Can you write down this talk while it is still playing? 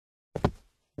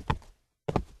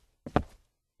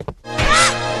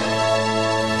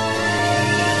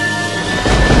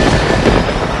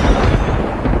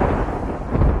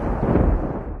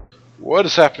What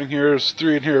is happening here is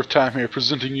 3 and Hero of Time here,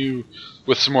 presenting you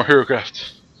with some more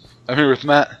HeroCraft. I'm here with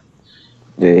Matt.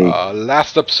 Hey.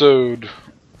 Last episode,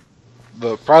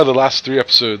 probably the last 3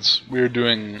 episodes, we were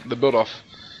doing the build-off,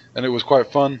 and it was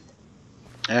quite fun.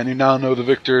 And you now know the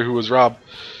victor, who was Rob.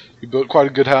 He built quite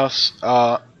a good house.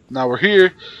 Now we're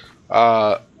here,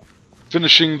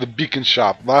 finishing the beacon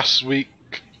shop. Last week,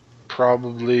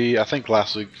 I think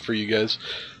last week for you guys,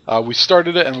 we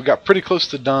started it and we got pretty close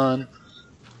to done.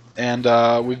 And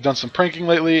we've done some pranking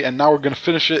lately, and now we're going to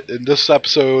finish it in this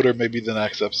episode, or maybe the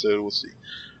next episode, we'll see.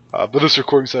 But this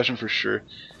recording session for sure.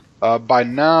 By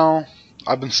now,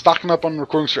 I've been stocking up on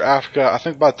recordings for Africa. I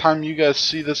think by the time you guys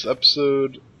see this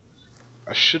episode,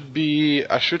 I should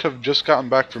have just gotten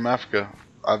back from Africa.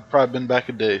 I've probably been back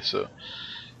a day, so.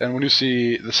 And when you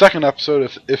see the second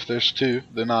episode, if there's 2,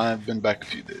 then I've been back a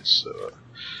few days. So,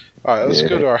 alright, let's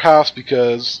go to our house,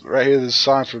 because right here there's a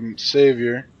sign from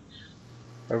Savior.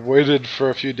 I've waited for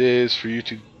a few days for you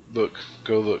to look.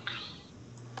 Go look.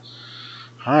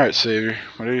 Alright, Savior.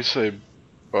 What do you say,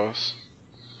 boss?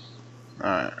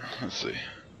 Alright, let's see.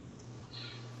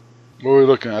 What are we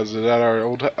looking at? Is it at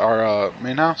our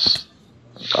main house?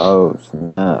 Oh,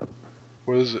 snap.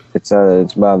 What is it?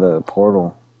 It's by the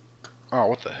portal. Oh,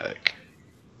 what the heck?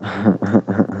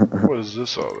 What is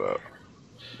this all about?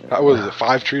 What is it,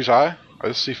 5 trees high? I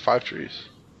just see 5 trees.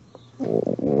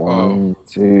 1,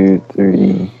 2,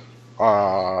 3.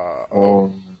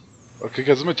 Okay,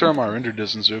 guys, let me turn on my render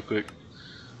distance real quick.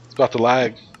 It's about to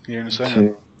lag here in a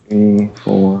second. 2, 3,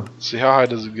 4. See, how high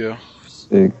does it go?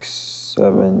 6,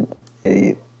 7,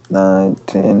 8, 9,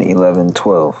 10, 11,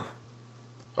 12.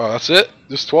 Oh, that's it?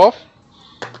 Just 12?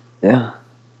 Yeah.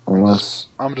 Unless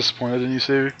I'm disappointed in you,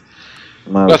 Savior.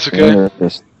 that's okay.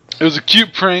 It was a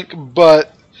cute prank,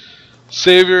 but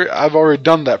Savior, I've already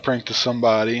done that prank to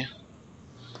somebody.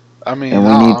 I mean,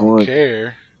 I don't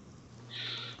care,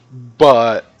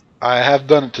 but I have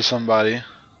done it to somebody,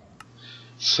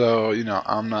 so you know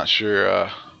I'm not sure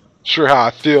how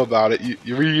I feel about it.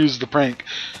 You reused the prank.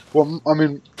 Well, I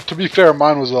mean, to be fair,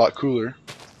 mine was a lot cooler,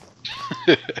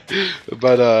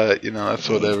 but you know, that's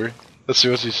whatever. Let's see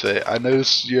what you say. I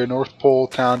noticed your North Pole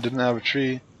town didn't have a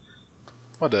tree.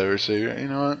 Whatever, Savior. You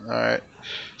know what? All right.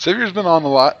 Savior's been on a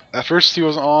lot. At first he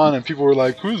wasn't on, and people were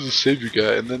like, "Who's this Savior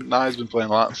guy?" And then now he's been playing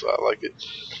a lot, so I like it.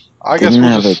 I guess we'll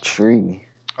have a tree.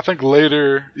 I think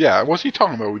later. Yeah, what's he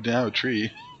talking about? We didn't have a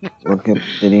tree.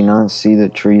 Did he not see the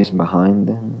trees behind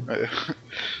him?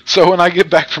 So when I get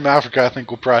back from Africa, I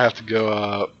think we'll probably have to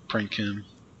go prank him.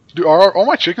 Are all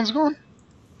my chickens gone?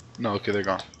 No. Okay, they're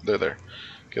gone. They're there.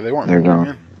 Okay, they weren't. They're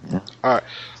gone. Yeah. All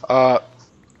right.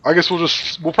 I guess we'll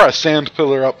probably sand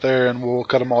pillar up there, and we'll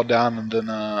cut them all down, and then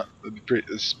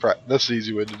that's the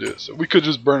easy way to do it. So we could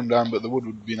just burn them down, but the wood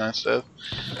would be nice to have.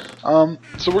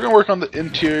 So we're gonna work on the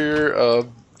interior of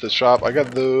the shop. I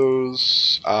got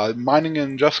those mining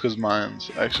in Jessica's mines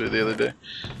actually the other day,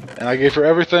 and I gave her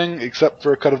everything except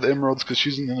for a cut of the emeralds because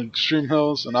she's in the extreme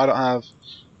hills, and I don't have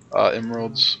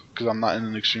emeralds because I'm not in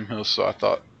an extreme hills. So I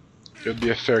thought it would be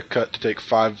a fair cut to take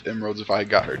 5 emeralds if I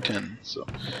got her 10. So.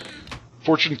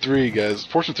 Fortune 3, guys.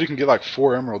 Fortune 3 can get like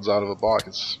 4 emeralds out of a block.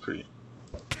 It's pretty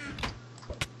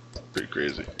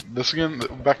crazy. This again,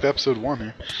 back to episode 1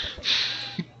 here.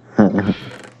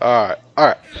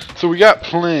 Alright. So we got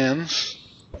plans.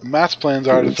 Matt's plans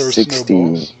are to throw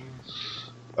snowballs.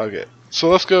 Okay. So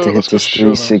let's go. Let's go show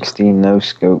them. 360 no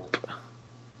scope.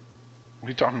 What are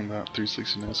you talking about?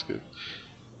 360 no scope.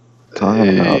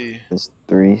 Talking about this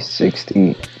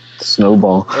 360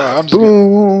 snowball.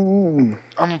 Boom!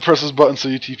 I'm gonna press this button so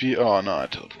you TP. Oh no, I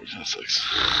teleported. That sucks.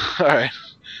 Alright.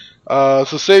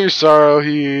 So save your sorrow.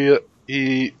 He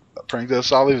pranked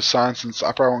us. I'll leave a sign since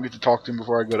I probably won't get to talk to him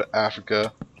before I go to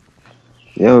Africa.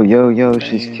 Yo,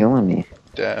 she's killing me.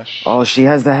 Dash. Oh, she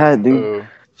has the hat, dude.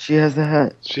 She has the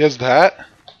hat. She has the hat?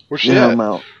 Where's she at? I'm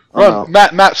out. Run,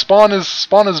 Matt, spawn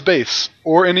his base.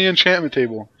 Or any enchantment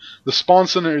table. The spawn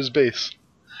center is base.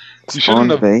 Spawn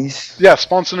base? Yeah,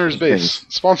 spawn center is base.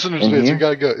 Spawn center is base. We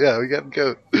gotta go. Yeah, we gotta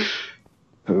go.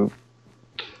 Poop.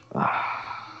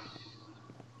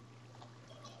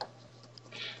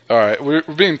 Alright, we're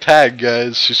being tagged,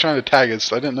 guys. She's trying to tag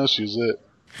us. I didn't know she was it.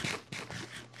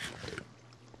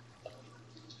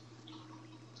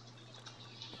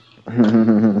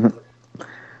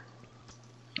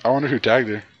 I wonder who tagged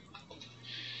her.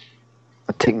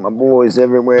 I take my boys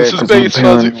everywhere. This is base,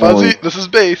 Fuzzy. This is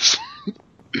base.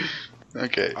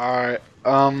 Okay. Alright.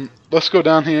 Let's go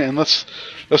down here and let's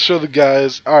show the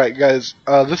guys. Alright, guys.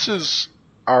 This is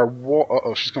our wall.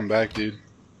 Uh-oh, she's coming back, dude.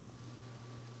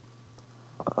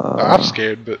 I'm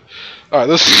scared, but alright,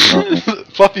 this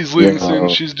Fluffy's leaving soon.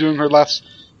 She's doing her last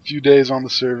few days on the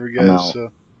server, I'm guys. out.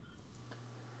 So.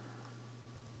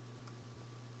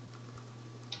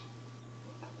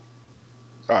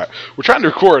 Alright, we're trying to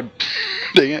record.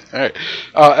 Dang it. Alright.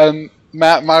 And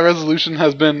Matt, my resolution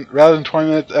has been, rather than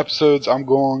 20-minute episodes, I'm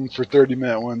going for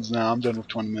 30-minute ones now. I'm done with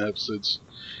 20-minute episodes.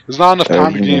 There's not enough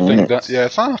time to get anything done. Yeah,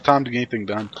 it's not enough time to get anything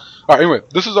done. Alright, anyway,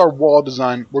 this is our wall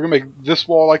design. We're going to make this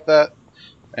wall like that.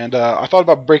 And I thought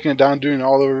about breaking it down, doing it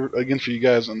all over again for you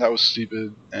guys, and that was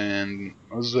stupid. And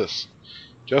what was this?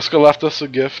 Jessica left us a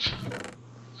gift.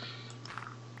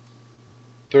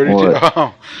 32. What?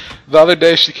 Oh. The other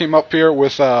day she came up here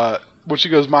with, when she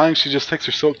goes mining, she just takes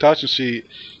her silk touch and she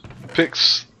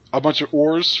picks a bunch of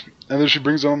ores, and then she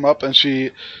brings them up, and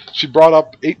she brought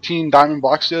up 18 diamond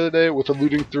blocks the other day with a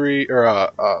looting 3, or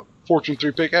a fortune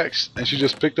 3 pickaxe, and she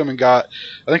just picked them and got,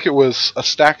 I think it was a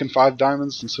stack and 5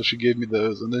 diamonds, and so she gave me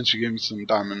those, and then she gave me some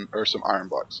diamond, or some iron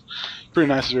blocks. Pretty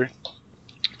nice of her.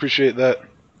 Appreciate that.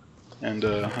 And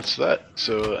that's that.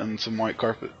 So, and some white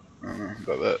carpet. I don't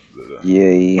know about that. But,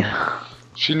 Yay.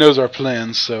 she knows our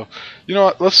plans, so you know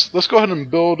what? Let's go ahead and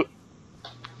build.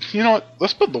 You know what?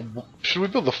 Let's build the. Should we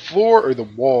build the floor or the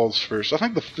walls first? I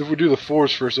think if we do the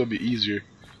floors first, it'll be easier.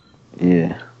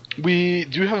 Yeah. We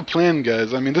do have a plan,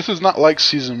 guys. I mean, this is not like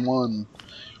season 1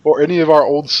 or any of our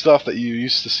old stuff that you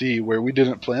used to see where we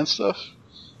didn't plan stuff.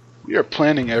 We are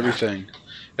planning everything.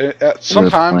 At some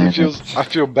time, I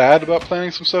feel bad about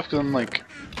planning some stuff because I'm like,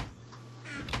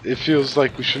 it feels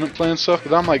like we shouldn't plan stuff,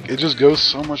 but I'm like, it just goes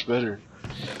so much better.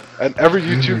 And every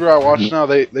YouTuber I watch now,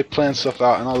 they plan stuff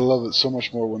out, and I love it so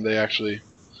much more when they actually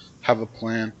have a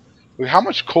plan. Wait, how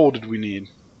much coal did we need?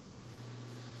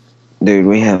 Dude,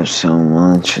 we have so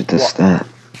much at this stat.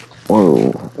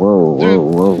 Whoa, whoa, Dude,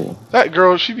 whoa, whoa. That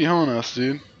girl, she be honing us,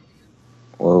 dude.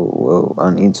 Whoa, whoa,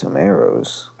 I need some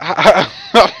arrows. How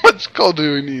much coal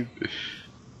do we need?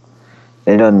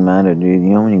 It doesn't matter, dude. You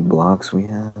know how many blocks we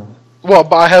have? Well,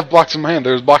 but I have blocks in my hand.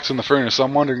 There's blocks in the furnace, so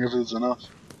I'm wondering if it's enough.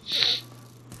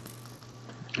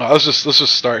 Let's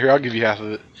just start here. I'll give you half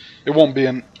of it. It won't be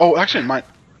in. Oh, actually, it might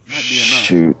be enough.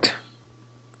 Shoot,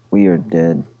 we are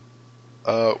dead.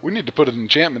 We need to put an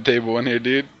enchantment table in here,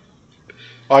 dude.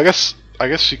 Oh, I guess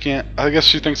she can't. I guess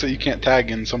she thinks that you can't tag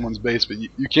in someone's base, but you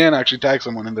can actually tag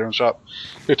someone in their own shop.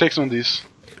 Here, take some of these.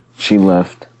 She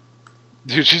left.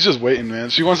 Dude, she's just waiting, man.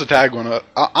 She wants to tag one up.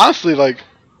 Honestly, like,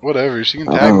 whatever. She can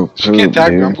tag. Oh, she can't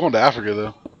tag me. dude. I'm going to Africa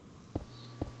though.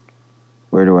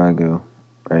 Where do I go?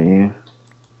 Right here?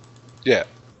 Yeah.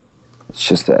 It's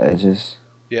just the edges?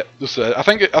 Yeah. Just I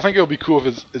think it'll be cool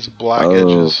if it's black Oh,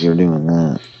 edges. you're doing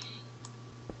that.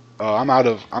 I'm out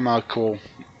of coal.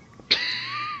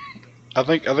 I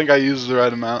think I used the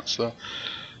right amount, so.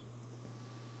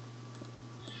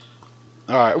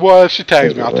 Alright, well if she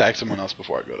tags me, I'll tag someone else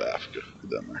before I go to Africa. It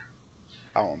doesn't matter.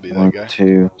 I won't be that 1, guy.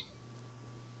 2.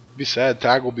 Be sad,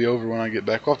 tag will be over when I get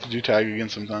back. We'll have to do tag again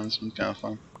sometimes. It's kind of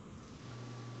fun.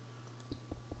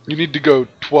 You need to go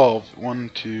 12.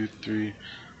 1, 2, 3,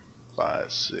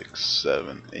 5, 6,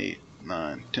 7, 8,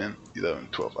 9, 10, 11,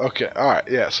 12. Okay,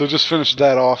 alright, yeah, so just finish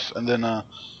that off, and then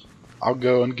I'll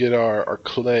go and get our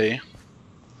clay.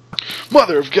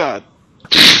 Mother of God!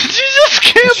 She's just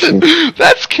camping!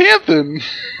 That's camping!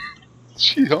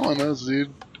 She's on us,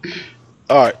 dude.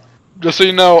 Alright, just so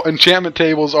you know, enchantment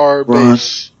tables are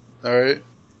base. Alright?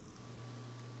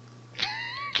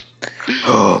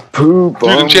 Oh, poop. Dude,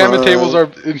 enchantment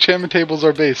tables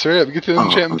are base. Hurry up, get to the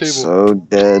enchantment table. So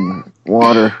dead.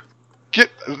 Water. Get.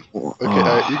 Okay,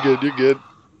 alright, you're good.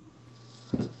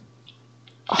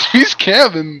 She's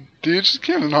camping, dude. She's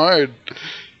camping hard.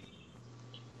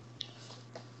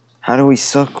 How do we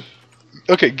suck?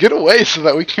 Okay, get away so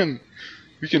that we can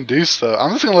do stuff.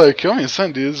 I'm just gonna let her kill me in a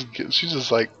second, dude. She's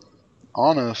just like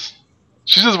on us.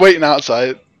 She's just waiting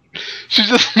outside. She's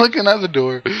just looking at the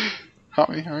door. How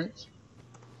many hearts?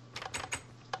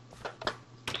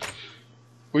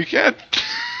 We can't.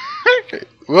 Okay.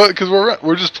 Well, because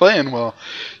we're just playing well.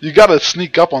 You gotta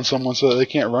sneak up on someone so that they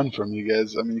can't run from you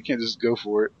guys. I mean, you can't just go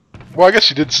for it. Well, I guess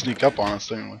she did sneak up on us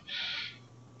anyway.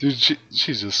 Dude,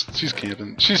 she's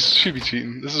camping. She be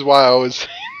cheating. This is why I always.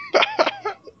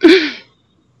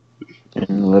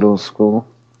 In little school.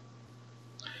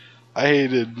 I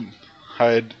hated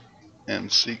hide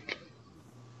and seek.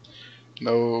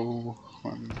 No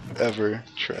one ever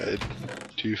tried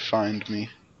to find me.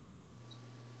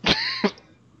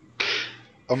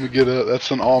 I'm gonna get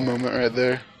that's an all moment right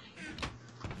there.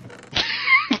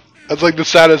 That's like the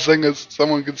saddest thing that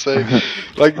someone could say.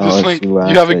 Like, just think, you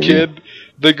have a kid,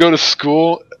 they go to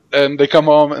school, and they come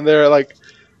home, and they're like,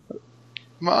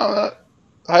 Mom,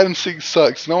 hide and seek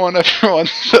sucks. No one ever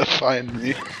wants to find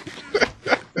me.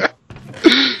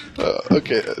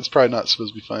 Okay, it's probably not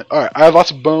supposed to be funny. Alright, I have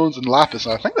lots of bones and lapis.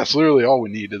 I think that's literally all we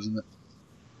need, isn't it?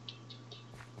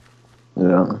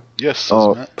 Yeah. Yes,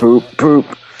 Oh, Matt. poop. Dude,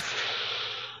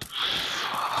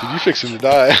 you fixing to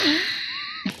die.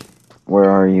 Where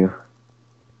are you?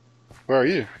 Where are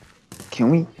you? Can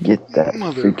we get that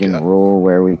Mother freaking God. rule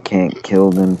where we can't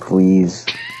kill them, please?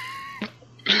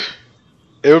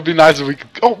 It would be nice if we could.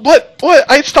 Oh, what? What?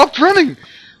 I stopped running!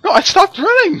 No, I stopped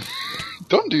running!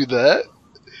 Don't do that.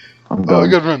 I'm Oh, I done.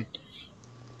 gotta run.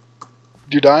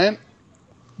 You dying?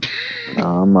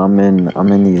 I'm in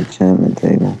the enchantment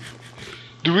table.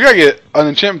 Dude, we gotta get an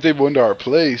enchantment table into our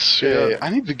place. Yeah. I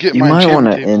need to get You my might want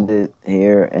enchantment to table. end it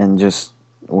here and just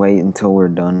wait until we're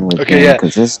done with Okay, them, yeah.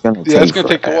 because this is gonna Yeah, take it's gonna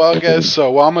take a while, guys.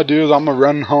 So what I'm gonna do is I'm gonna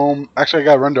run home. Actually, I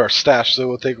gotta run to our stash, so it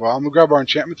will take a while. I'm gonna grab our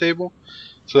enchantment table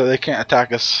so that they can't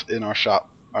attack us in our shop.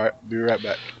 All right, be right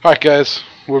back. All right, guys,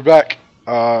 we're back.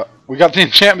 We got the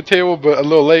enchantment table, but a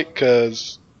little late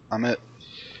because I'm it,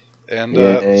 and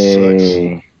it sucks.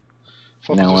 Yay.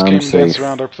 Fluffy Now just I'm came and danced safe.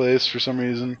 around our place for some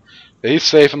reason. Yeah, he's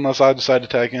safe unless I decide to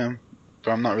attack him,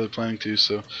 but I'm not really planning to.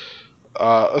 So,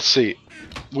 let's see.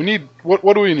 We need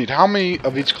what do we need? How many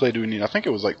of each clay do we need? I think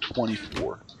it was like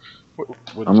 24. What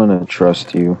I'm gonna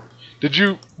trust you. did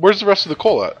you? Where's the rest of the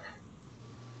coal at?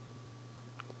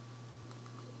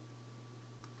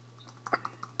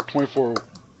 24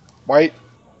 white,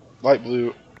 light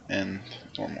blue, and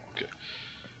normal. Okay.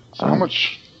 So how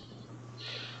much?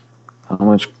 How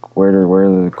much? Where did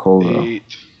the coal go?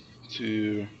 8,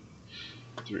 2,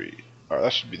 3. All right,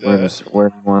 that should be that. Where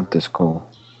do you want this coal?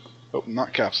 Oh,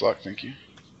 not caps lock. Thank you.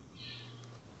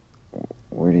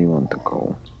 Where do you want the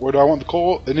coal? Where do I want the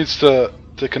coal? It needs to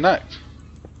connect.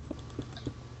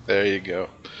 There you go.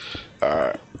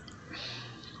 Alright.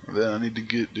 Then I need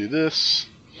to do this.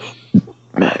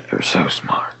 Man, you're so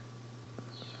smart.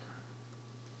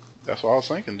 That's what I was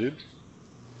thinking, dude.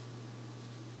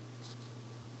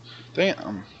 Dang it,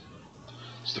 I'm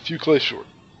just a few clays short.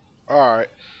 Alright.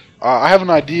 I have an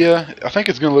idea. I think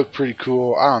it's going to look pretty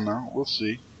cool. I don't know. We'll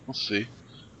see. We'll see.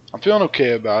 I'm feeling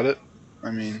okay about it. I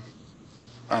mean,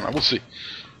 I don't know. We'll see.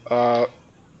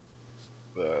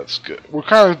 That's good. We're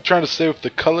kind of trying to stay with the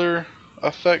color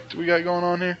effect we got going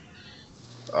on here.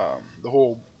 The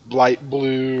whole light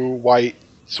blue, white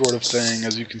sort of thing,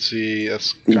 as you can see.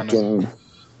 That's kind of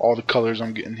all the colors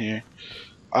I'm getting here.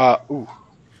 Ooh.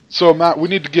 So Matt, we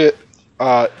need to get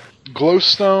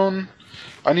glowstone.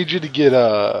 I need you to get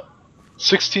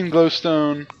 16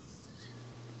 glowstone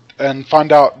and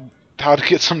find out how to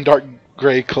get some dark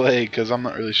gray clay, because I'm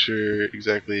not really sure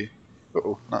exactly.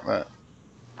 Uh-oh, not that.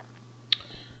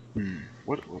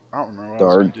 What? I don't remember. What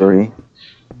Dark gray.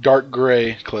 Dark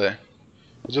gray clay. I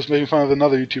was just making fun of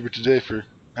another YouTuber today for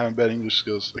having bad English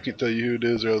skills. I can't tell you who it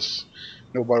is, or else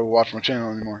nobody will watch my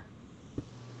channel anymore.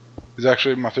 He's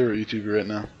actually my favorite YouTuber right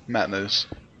now. Matt knows.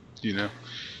 You know.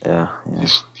 Yeah.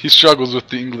 He struggles with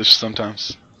the English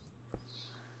sometimes.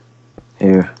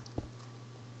 Here.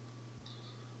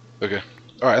 Okay.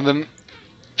 Alright, and then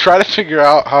try to figure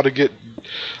out how to get...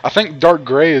 I think dark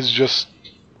gray is just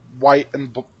white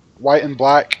and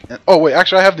black. And, oh, wait,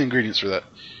 actually I have the ingredients for that.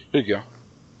 Here you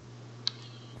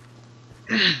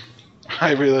go.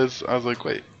 I realized, I was like,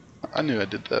 wait, I knew I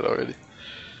did that already.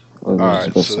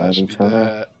 Alright, so that should be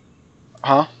that.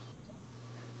 Huh?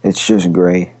 It's just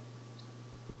gray.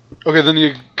 Okay, then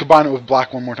you combine it with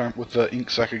black one more time with the ink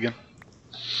sac again.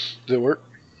 Did it work?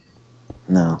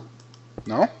 No.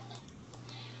 No?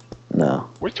 No.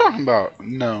 What are you talking about?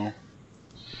 No.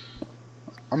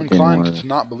 I'm inclined to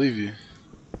not believe you.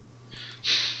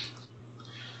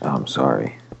 Oh, I'm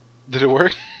sorry. Did it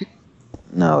work?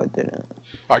 No, it didn't.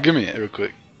 Alright, give me it real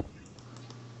quick.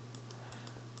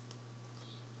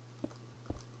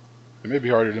 It may be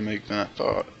harder to make than I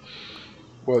thought.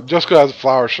 Well, Jessica has a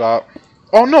flower shop.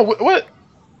 Oh no, what?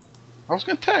 I was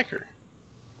gonna tag her.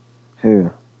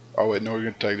 Who? Oh wait, no, we're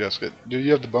gonna tag Jessica. Do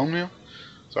you have the bone meal?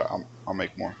 Sorry, I'll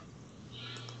make more.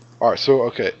 Alright, so,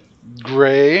 okay.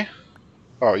 Gray.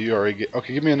 Oh, you already get...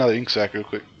 Okay, give me another ink sac real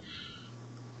quick.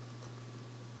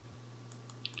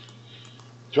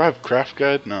 Do I have craft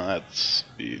guide? No, that's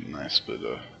be nice, but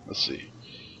let's see.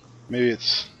 Maybe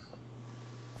it's...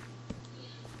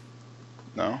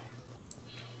 No?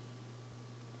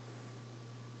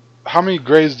 How many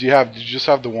grays do you have? Did you just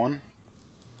have the one?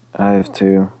 I have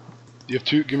 2. You have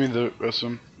 2? Give me the rest of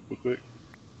them real quick.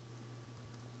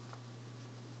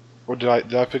 Or did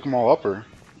I pick them all up, or?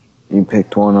 You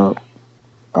picked one up.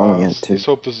 I only had 2. Let's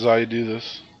hope this is how you do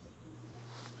this.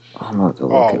 I'm about to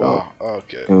look it up. Oh,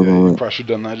 okay. Google Yeah, you it. probably should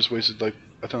have done that. I just wasted like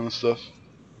a ton of stuff.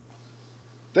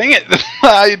 Dang it! That's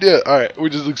not how you do it. Alright, we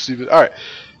just look stupid. Alright.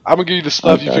 I'm gonna give you the I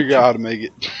stuff. You got figure you. out how to make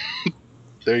it.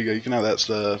 There you go. You can have that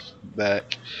stuff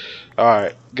back.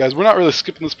 Alright, guys, we're not really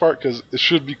skipping this part because it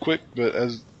should be quick, but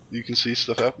as you can see,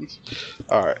 stuff happens.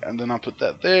 Alright, and then I'll put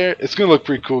that there. It's going to look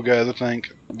pretty cool, guys, I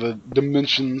think. The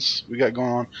dimensions we got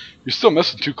going on. You're still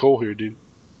missing 2 coal here, dude.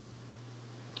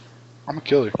 I'm a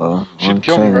killer. Well, She'd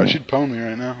kill me right. She'd pwn me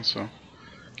right now, so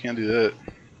can't do that.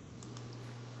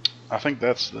 I think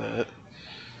that's that.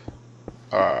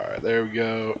 Alright, there we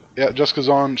go. Yeah, Jessica's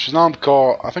on. She's not on the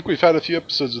call. I think we've had a few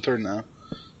episodes with her now.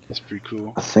 That's pretty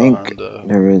cool. I think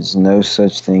there is no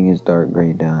such thing as dark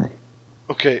gray dye.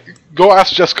 Okay, go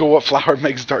ask Jessica what flower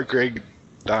makes dark gray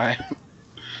dye.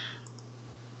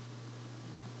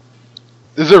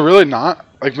 Is there really not?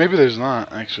 Like, maybe there's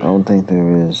not, actually. I don't think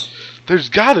there is. There's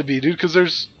gotta be, dude, because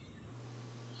there's...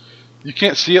 You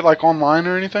can't see it, like, online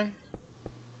or anything?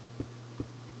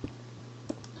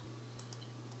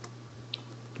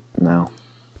 No.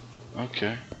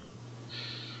 Okay.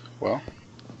 Well,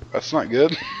 that's not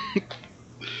good.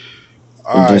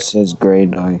 It just says gray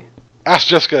dye. Ask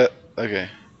Jessica. Okay.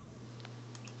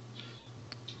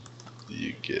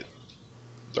 You get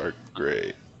dark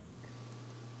gray.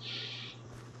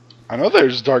 I know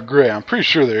there's dark gray. I'm pretty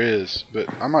sure there is,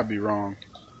 but I might be wrong.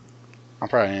 I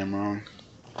probably am wrong.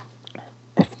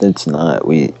 If it's not,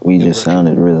 we just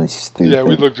sounded really stupid. Yeah,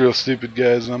 we looked real stupid,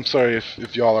 guys, and I'm sorry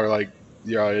if y'all are like,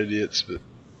 y'all are idiots, but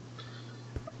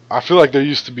I feel like there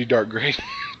used to be dark gray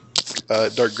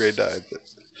dye, but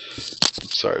I'm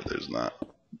sorry if there's not.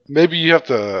 Maybe you have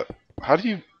to, how do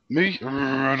you, maybe,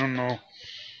 I don't know.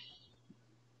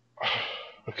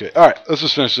 Okay, alright, let's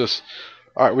just finish this.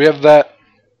 Alright, we have that.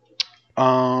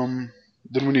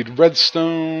 Then we need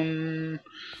redstone.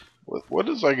 What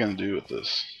is I gonna do with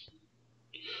this?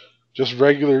 Just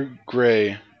regular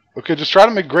gray. Okay, just try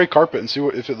to make gray carpet and see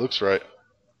if it looks right.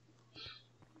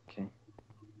 Okay.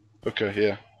 Okay,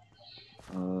 yeah.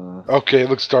 Okay, it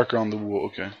looks darker on the wool.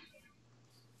 Okay,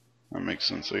 that makes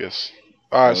sense, I guess.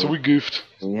 All right, so we goofed.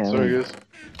 Sorry, guys.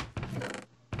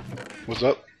 What's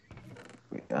up?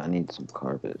 I need some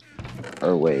carpet.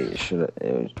 Or wait, should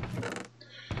I?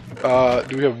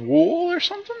 Do we have wool or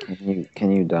something?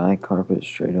 Can you dye carpet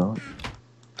straight on?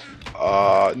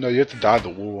 No, you have to dye the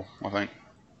wool, I think.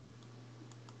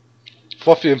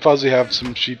 Fluffy and Fuzzy have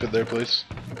some sheep at their place.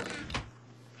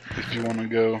 If you want to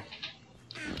go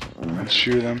and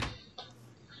shear them.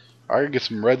 I gotta get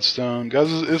some redstone. Guys,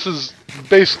 this is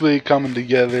basically coming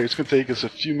together. It's gonna take us a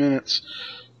few minutes.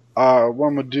 What I'm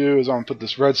gonna do is I'm gonna put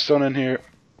this redstone in here.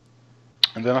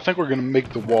 And then I think we're gonna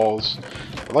make the walls.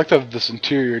 I'd like to have this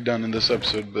interior done in this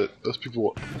episode, but those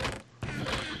people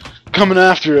coming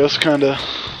after us kinda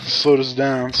slowed us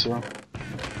down, so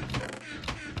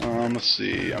let's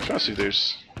see. I'm trying to see if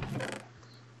there's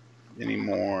any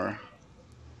more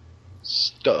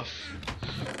stuff.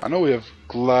 I know we have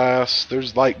glass.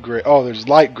 There's light gray. Oh, there's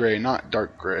light gray, not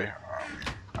dark gray.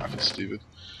 I feel stupid.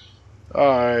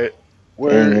 Alright.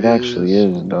 Where it actually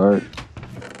is dark.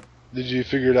 Did you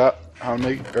figure it out how to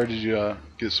make, or did you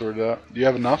get it sorted out? Do you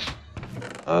have enough?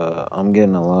 I'm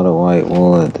getting a lot of white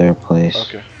wool at their place.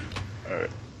 Okay.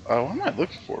 Alright. What am I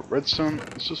looking for? Redstone?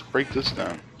 Let's just break this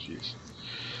down. Jeez.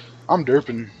 I'm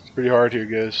derping pretty hard here,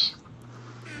 guys.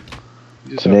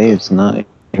 Today it's not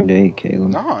your day,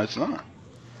 Caleb. No, it's not.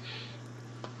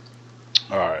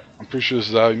 Alright. I'm pretty sure this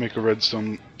is how you make a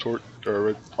redstone torch.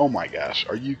 Oh my gosh.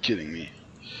 Are you kidding me?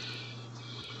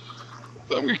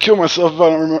 I'm gonna kill myself if I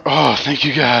don't remember. Oh, thank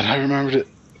you, God. I remembered it.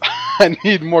 I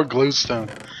need more glowstone.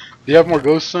 Do you have more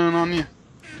glowstone on you?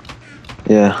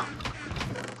 Yeah.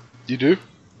 You do?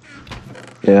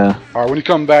 Yeah. Alright, when you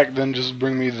come back, then just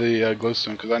bring me the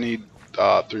glowstone, because I need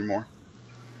 3 more.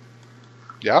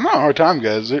 Yeah, I'm having a hard time,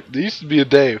 guys. There used to be a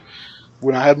day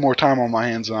when I had more time on my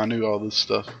hands and I knew all this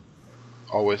stuff.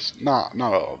 Always. Not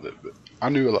all of it, but I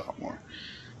knew a lot more.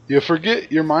 You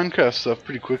forget your Minecraft stuff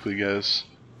pretty quickly, guys.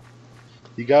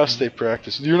 You gotta stay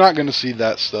practiced. You're not gonna see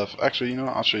that stuff. Actually, you know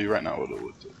what? I'll show you right now what it'll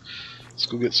look like. Let's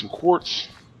go get some quartz.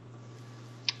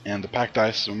 And the packed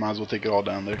ice, so we might as well take it all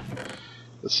down there.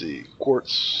 Let's see.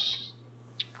 Quartz.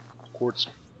 Quartz.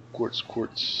 Quartz.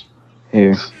 Quartz.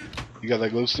 Here. You got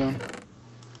that glowstone?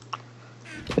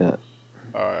 Yeah.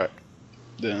 Alright.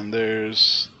 Then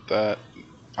there's that.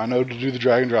 I know to do the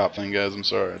drag and drop thing, guys. I'm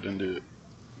sorry I didn't do it.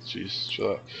 Jeez,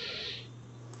 shut up.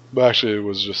 But actually, it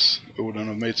was just, it wouldn't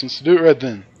have made sense to do it right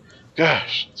then.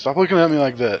 Gosh, stop looking at me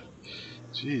like that.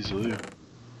 Jeez, dude.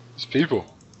 These people,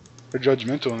 they're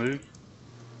judgmental, dude.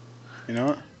 You know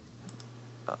what?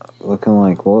 Looking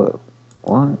like what?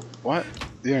 What? What?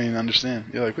 You don't even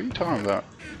understand. You're like, what are you talking about?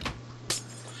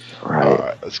 Right.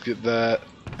 Alright, let's get that.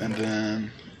 And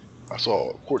then I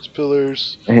saw quartz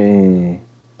pillars. Hey.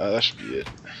 That should be it.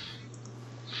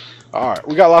 Alright,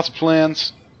 we got lots of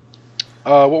plans.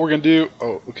 What we're going to do...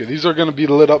 Oh, okay, these are going to be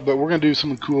lit up, but we're going to do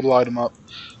something cool to light them up.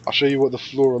 I'll show you what the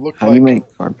floor will look How like. do you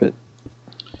make carpet?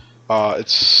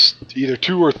 It's either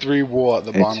 2 or 3 wool at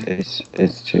the bottom.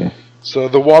 It's 2. So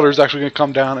the water is actually going to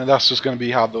come down, and that's just going to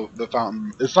be how the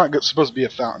fountain... It's not supposed to be a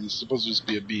fountain. It's supposed to just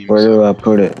be a beam. Where do I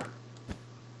put it?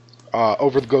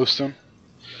 Over the glowstone.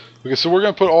 Okay, so we're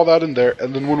going to put all that in there,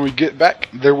 and then when we get back,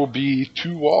 there will be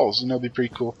 2 walls, and that'll be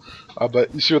pretty cool.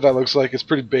 But you see what that looks like? It's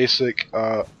pretty basic,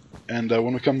 and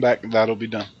when we come back, that'll be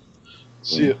done.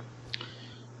 See it.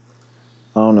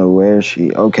 I don't know where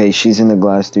she... Okay, she's in the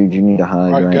glass, dude. You need to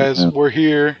hide Alright, right guys, now. we're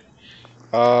here.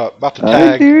 About to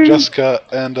tag Jessica,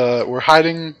 and we're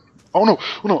hiding... Oh, no,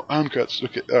 iMCMatt.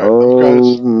 Okay, alright,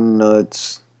 oh,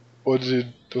 nuts. What's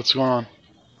going on?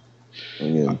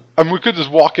 Yeah. I mean, we could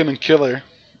just walk in and kill her,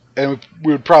 and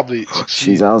we would probably succeed.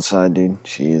 She's outside, dude.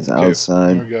 She is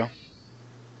outside. There we go.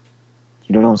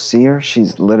 You don't see her?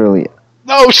 She's literally...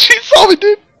 No, she saw me,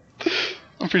 dude!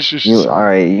 I'm pretty sure she saw me.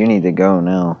 Alright, you need to go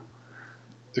now.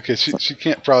 Okay, she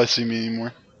can't probably see me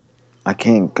anymore. I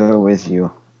can't go with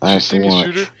you. I have Did she see to me watch.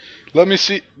 shoot her?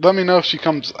 Let me know if she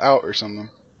comes out or something.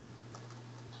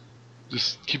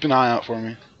 Just keep an eye out for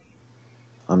me.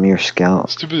 I'm your I scout.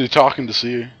 was too busy talking to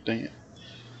see her. Dang it.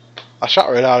 I shot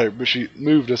right at her, but she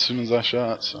moved as soon as I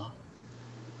shot, so.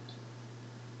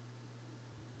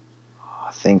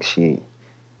 I think she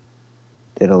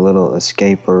did a little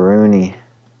escape-a-rooney.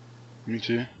 Me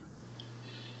too.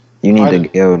 You need to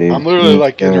go, dude. I'm literally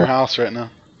like in her house right now.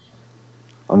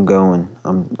 I'm going.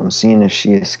 I'm seeing if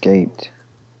she escaped.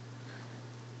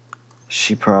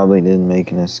 She probably didn't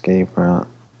make an escape route.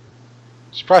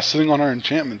 She's probably sitting on her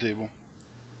enchantment table.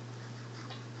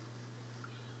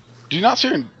 Do you not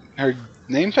see her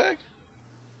name tag?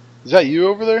 Is that you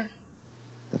over there?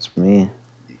 That's me.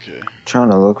 Okay. I'm trying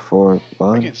to look for it, I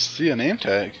bud. can't see a name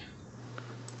tag.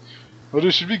 Well,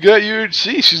 dude, she'd be good at you.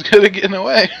 See, she's good at getting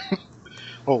away.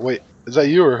 Oh, wait. Is that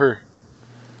you or her?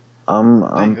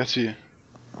 Dang, that's you.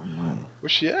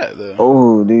 Where's she at, though?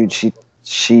 Oh, dude,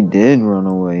 she did run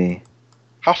away.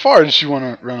 How far did she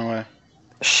want to run away?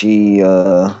 She,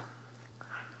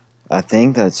 I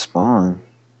think that's spawn.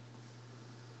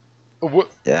 Oh,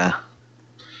 what? Yeah.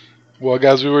 Well,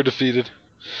 guys, we were defeated.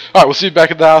 All right, we'll see you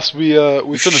back at the house. We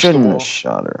finished the Shouldn't wall. have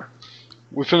shot her.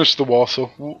 We finished the wall,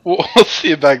 so we'll see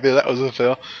you back there. That was a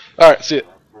fail. All right, see it,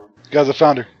 guys. I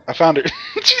found her.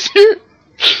 She's here.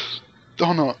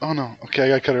 Oh no. Okay, I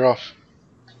gotta cut her off.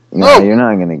 No, you're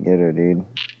not gonna get her, dude.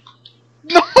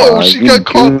 No, she got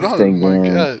caught. Oh again. my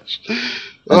gosh.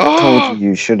 I told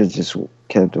you should have just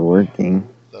kept working.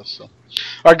 That's so.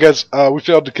 All right, guys. We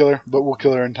failed to kill her, but we'll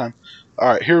kill her in time. All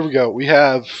right, here we go. We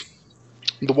have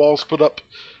the walls put up.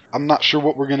 I'm not sure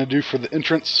what we're gonna do for the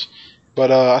entrance, but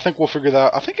I think we'll figure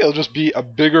that out. I think it'll just be a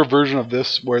bigger version of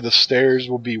this, where the stairs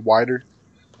will be wider.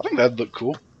 I think that'd look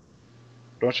cool,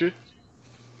 don't you?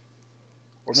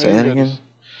 Or Say that again?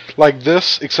 Like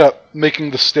this, except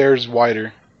making the stairs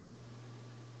wider,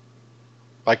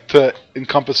 like to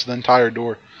encompass the entire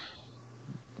door.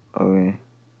 Okay.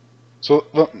 So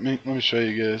let me show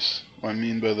you guys what I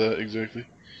mean by that exactly.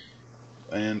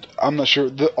 And I'm not sure.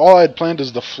 All I had planned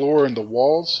is the floor and the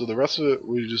walls, so the rest of it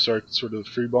we just start sort of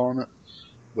freeballing it.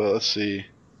 But let's see.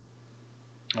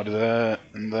 I'll do that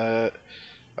and that.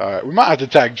 Alright, we might have to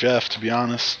tag Jeff, to be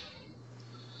honest.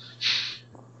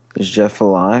 Is Jeff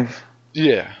alive?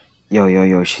 Yeah.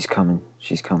 Yo, she's coming.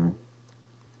 She's coming.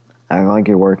 Act like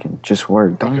you're working. Just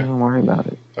work. Don't even worry about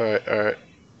it.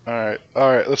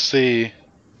 Alright, let's see.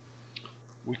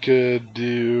 We could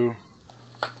do...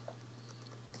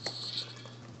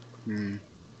 Do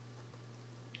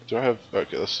I have...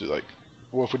 Okay, let's do like...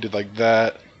 What if we did like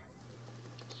that?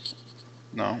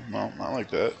 No, not like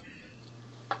that.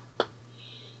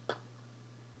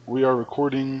 We are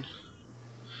recording...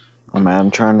 Oh man,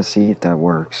 I'm trying to see if that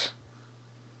works.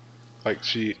 Like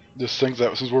she just thinks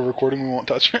that since we're recording we won't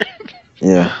touch her?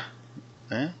 Yeah.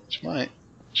 Yeah, she might.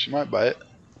 She might buy it.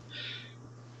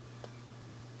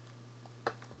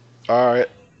 Alright.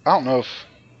 I don't know if...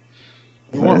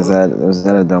 Was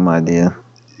that a dumb idea?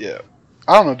 Yeah.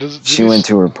 I don't know. She went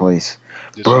to her place.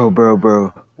 Bro.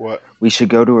 What? We should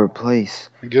go to her place.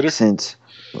 And get her?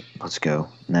 Let's go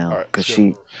now. Right, because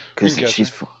she's...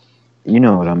 You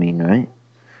know what I mean, right?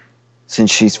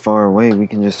 Since she's far away, we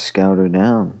can just scout her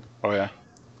down. Oh, yeah.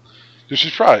 Dude,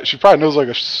 she probably knows like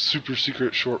a super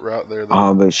secret short route there. Though.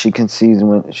 Oh, but she can see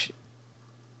when...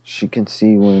 She can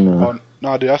see when... oh,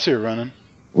 no, dude, I see her running.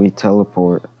 We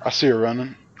teleport. I see her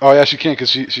running. Oh, yeah, she can't because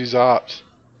she's ops.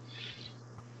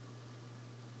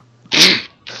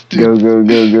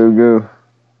 Go.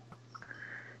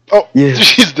 Oh, Yeah.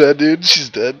 she's dead, dude. She's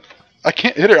dead. I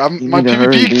can't hit her. My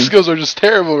PvP skills are just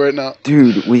terrible right now.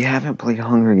 Dude, we haven't played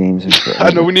Hunger Games in forever. I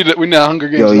know we need Hunger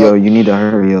Games. Yo, you need to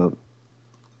hurry up.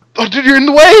 Oh, dude, you're in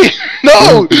the way.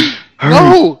 No,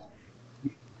 no.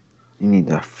 You need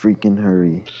to freaking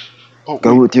hurry. Oh,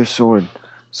 go with your sword.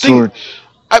 Sword.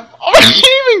 I'm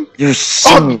aiming. You're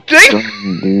so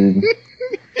dumb, dude.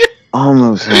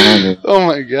 Almost had it. Oh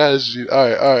my gosh, dude.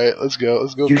 Alright, let's go.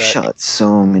 Let's go. You shot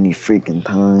so many freaking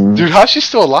times. Dude, how's she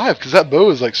still alive? Because that bow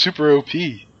is like super OP.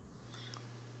 You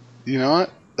know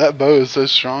what? That bow is so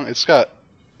strong. It's got,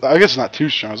 I guess it's not too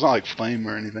strong. It's not like flame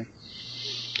or anything.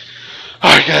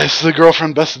 Alright guys, the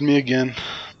girlfriend bested me again.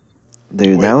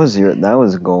 Dude, that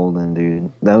was golden,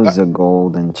 dude. That was a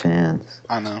golden chance.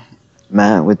 I know.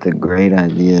 Matt with the great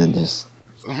idea, just...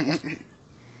 I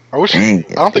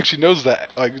don't think she knows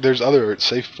that. Like, there's other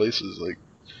safe places. Like,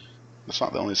 it's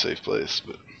not the only safe place,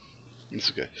 but it's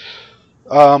okay.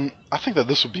 I think that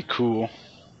this would be cool.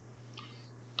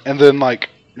 And then, like,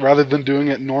 rather than doing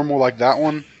it normal like that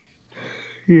one,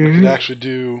 we could actually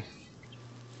do,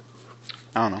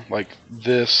 I don't know, like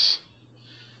this,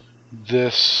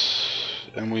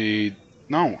 and we...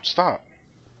 No, stop.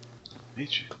 I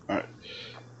hate you. Alright.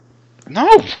 No!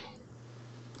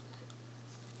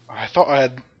 I thought I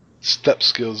had step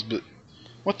skills, but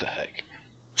what the heck?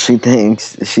 She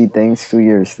thinks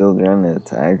you're still trying to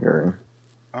attack her.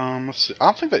 Let's see. I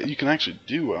don't think that you can actually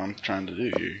do what I'm trying to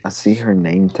do here. I see her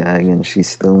name tag and she's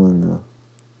still in the...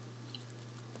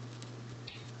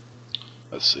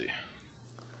 Let's see.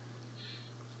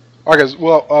 Alright guys,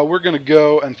 well, we're gonna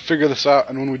go and figure this out,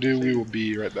 and when we do, we will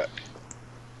be right back.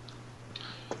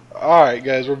 Alright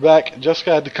guys, we're back.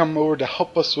 Jessica had to come over to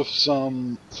help us with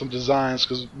some designs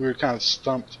because we were kind of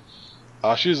stumped.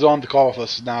 She was on the call with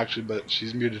us now actually, but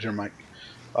she's muted her mic.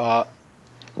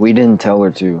 We didn't tell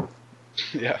her to.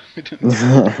 Yeah, we didn't.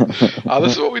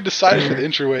 This is what we decided for the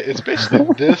entryway. It's basically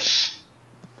this,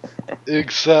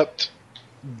 except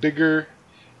bigger,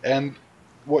 and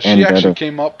what she actually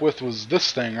came up with was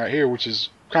this thing right here, which is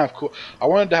kind of cool. I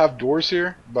wanted to have doors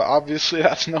here, but obviously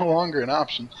that's no longer an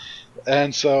option.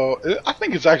 And so, I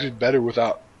think it's actually better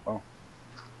without, well,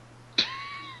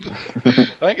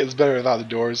 I think it's better without the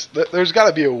doors. There's got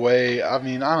to be a way. I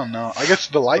mean, I don't know. I guess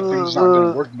the light thing's not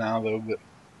going to work now, though. But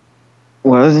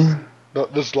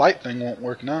what? This light thing won't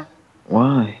work now.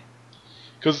 Why?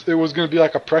 Because it was going to be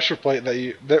like a pressure plate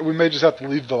that we may just have to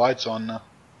leave the lights on now.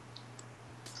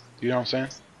 You know what I'm saying?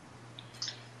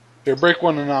 Here, break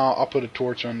one and I'll put a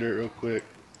torch under it real quick.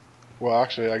 Well,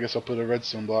 actually, I guess I'll put a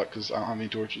redstone block because I don't have any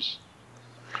torches.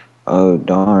 Oh,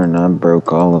 darn, I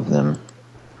broke all of them.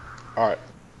 Alright.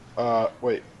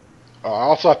 Wait.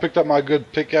 Also, I picked up my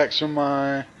good pickaxe from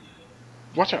my...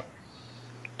 Watch out.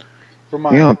 From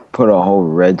my... You're gonna put a whole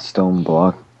redstone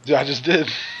block? Yeah, I just did.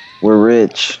 We're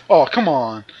rich. Oh, come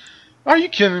on. Are you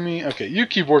kidding me? Okay, you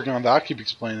keep working on that. I'll keep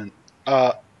explaining.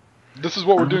 This is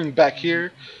what we're doing back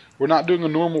here. We're not doing a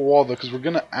normal wall though, because we're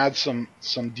gonna add some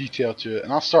detail to it,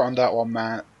 and I'll start on that while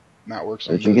Matt works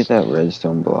on this. Did you get that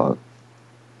redstone block?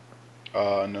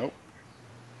 Nope.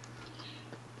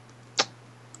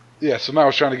 Yeah, so Matt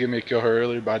was trying to get me to kill her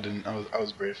earlier, but I didn't. I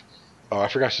was brave. Oh, I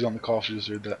forgot she's on the call. She just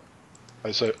heard that.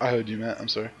 I heard you, Matt. I'm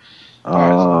sorry.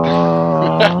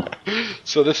 Right.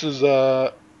 So this is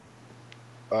I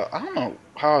don't know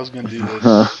how I was gonna do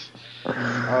this.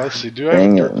 Let's see. Do I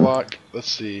have a dirt block? Let's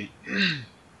see.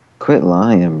 Quit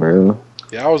lying, bro.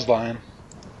 Yeah, I was lying.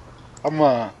 I'm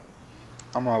a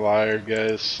liar,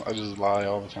 guys. I just lie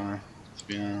all the time, to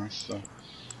be honest. So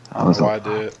I don't know why I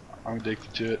do it. I'm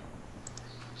addicted to it.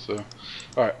 So,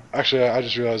 alright. Actually, I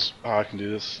just realized how I can do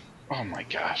this. Oh my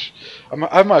gosh.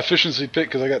 I have my efficiency pick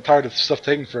because I got tired of stuff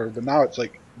taking forever, but now it's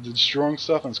like destroying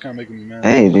stuff and it's kind of making me mad.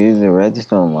 Hey, dude, the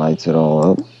redstone lights it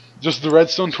all up. Just the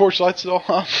redstone torch lights it all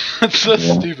up? That's so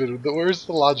stupid. Where's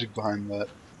the logic behind that?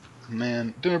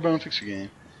 Man, Dinnerbone, fix your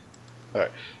game.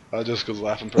 Alright, Jessica's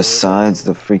laughing. Besides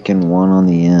the freaking one on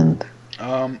the end.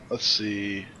 Let's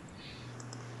see.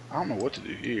 I don't know what to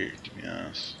do here, to be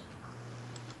honest.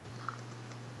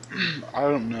 I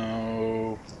don't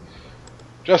know.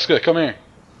 Jessica, come here.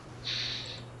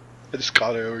 I just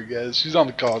called her over, guys. She's on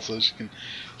the call, so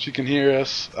she can hear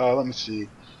us. Let me see.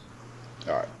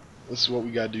 Alright, this is what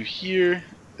we gotta do here.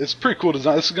 It's pretty cool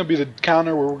design. This is gonna be the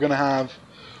counter where we're gonna have,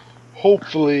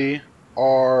 hopefully,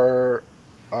 our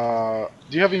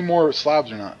do you have any more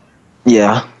slabs or not?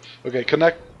 Yeah. Okay,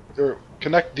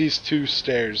 connect these two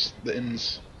stairs, the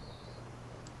ends.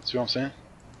 See what I'm saying?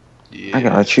 Yeah. I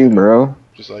got you, bro.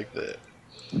 Just like that.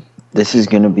 This is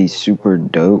gonna be super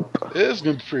dope. It is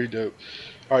gonna be pretty dope.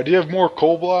 Alright, do you have more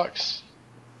coal blocks?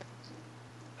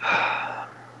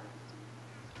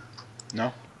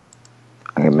 No?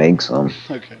 I can make some.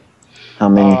 Okay. How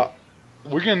many?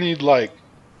 We're gonna need like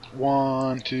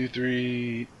 1, 2,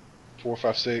 3, 4,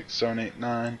 5, 6, 7, 8,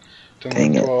 9, 10,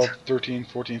 Dang 11, it. 12, 13,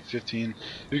 14, 15.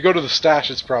 If you go to the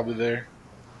stash, it's probably there.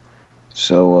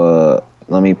 So,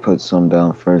 let me put some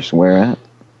down first. Where at?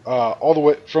 All the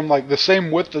way from like the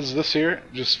same width as this here,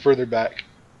 just further back.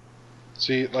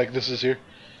 See, like this is here,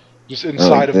 just inside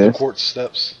Like of the this? quartz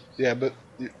steps. Yeah, but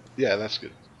yeah, that's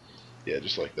good. Yeah,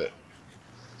 just like that.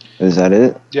 Is that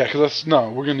it? Yeah, because that's no.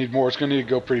 We're gonna need more. It's gonna need to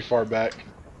go pretty far back,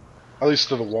 at least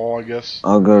to the wall, I guess.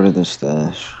 I'll go to the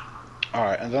stash. All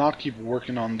right, and then I'll keep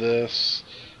working on this.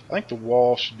 I think the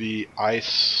wall should be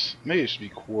ice. Maybe it should be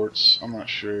quartz. I'm not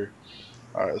sure.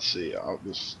 All right, let's see. I'll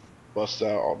just bust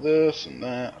out all this and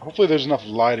that. Hopefully, there's enough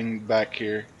lighting back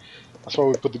here. That's why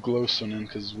we put the glowstone in,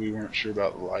 because we weren't sure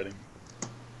about the lighting.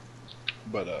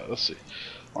 But let's see.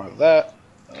 I'll have that.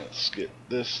 Let's get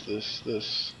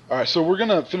this. Alright, so we're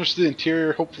gonna finish the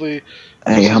interior. Hopefully,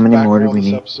 Hey, how many more do we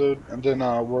need? episode, and then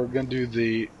we're gonna do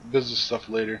the business stuff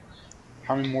later.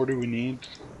 How many more do we need?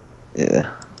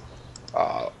 Yeah.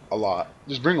 A lot.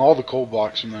 Just bring all the coal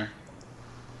blocks from there.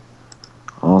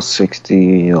 All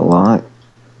 60 a lot?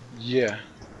 Yeah.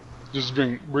 Just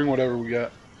bring whatever we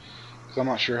got. Because I'm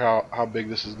not sure how big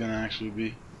this is gonna actually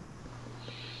be.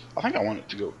 I think I want it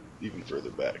to go even further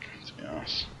back, to be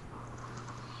honest.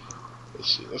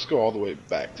 Let's see. Let's go all the way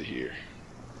back to here.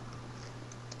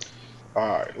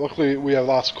 Alright. Luckily, we have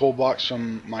lots of coal blocks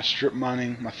from my strip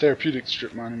mining, my therapeutic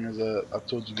strip mining, as I've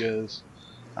told you guys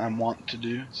I want to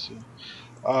do. So,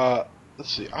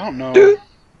 let's see. I don't know.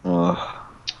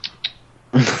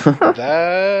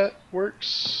 That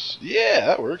works. Yeah,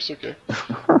 that works. Okay.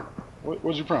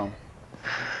 What's your problem?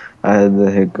 I had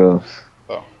the hiccups.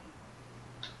 Oh.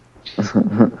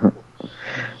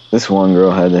 This one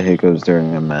girl had the hiccups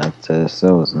during a math test.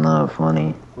 That was not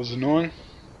funny. Was it annoying?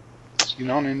 You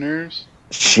know, on your nerves?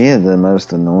 She had the most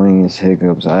annoyingest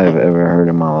hiccups I have ever heard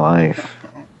in my life.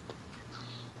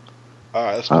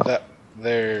 Alright, let's put that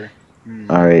there.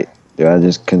 Alright, do I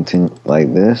just continue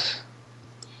like this?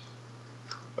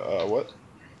 What?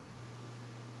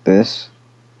 This?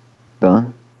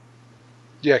 Done?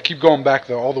 Yeah, keep going back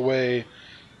though, all the way.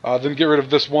 Then get rid of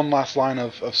this one last line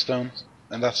of stone.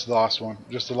 And that's the last one.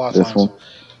 Just the last This line. one?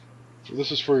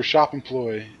 This is for your shop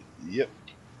employee. Yep.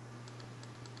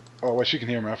 Oh, wait, she can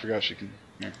hear me. I forgot she can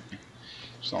hear me.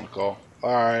 She's on the call.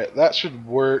 Alright, that should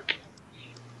work.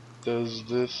 Does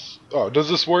this... Oh, does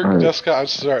this work, right. Jessica? I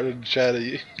started to chat at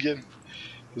you again.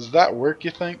 Does that work,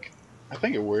 you think? I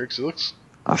think it works. It looks...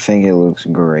 I think it looks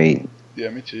great. Yeah,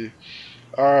 me too.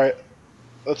 Alright,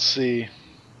 let's see.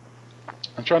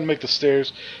 I'm trying to make the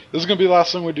stairs. This is going to be the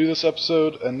last thing we do this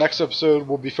episode, and next episode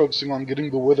we'll be focusing on getting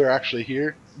the wither actually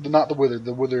here. Not the wither,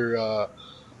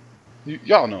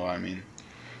 y'all know what I mean.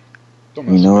 You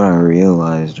know what I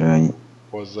realized, right?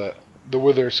 What was that? The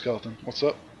wither skeleton. What's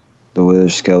up? The wither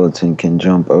skeleton can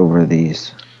jump over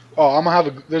these. Oh, I'm going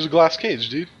to have there's a glass cage,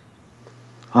 dude.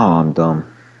 Oh, I'm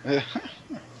dumb.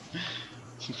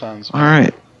 Sometimes.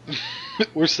 Alright.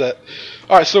 We're set.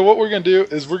 Alright, so what we're going to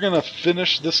do is we're going to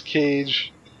finish this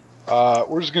cage.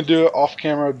 We're just going to do it off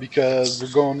camera because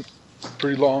we're going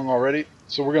pretty long already.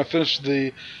 So we're going to finish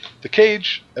the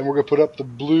cage, and we're going to put up the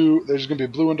blue. There's going to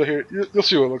be a blue window here. You'll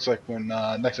see what it looks like when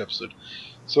next episode.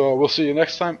 So we'll see you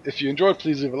next time. If you enjoyed,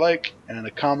 please leave a like and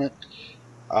a comment.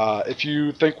 If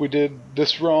you think we did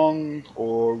this wrong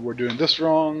or we're doing this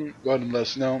wrong, go ahead and let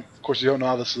us know. Of course, you don't know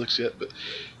how this looks yet, but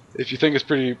if you think it's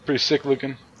pretty sick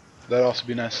looking, that'd also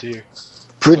be nice to hear.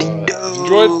 Pretty dope. dope.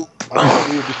 Enjoyed.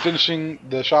 We will be finishing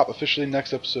the shop officially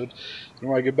next episode. And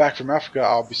when I get back from Africa,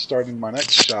 I'll be starting my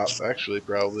next shop, actually,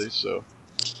 probably. So,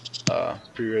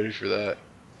 pretty ready for that.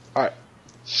 Alright,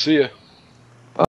 see ya.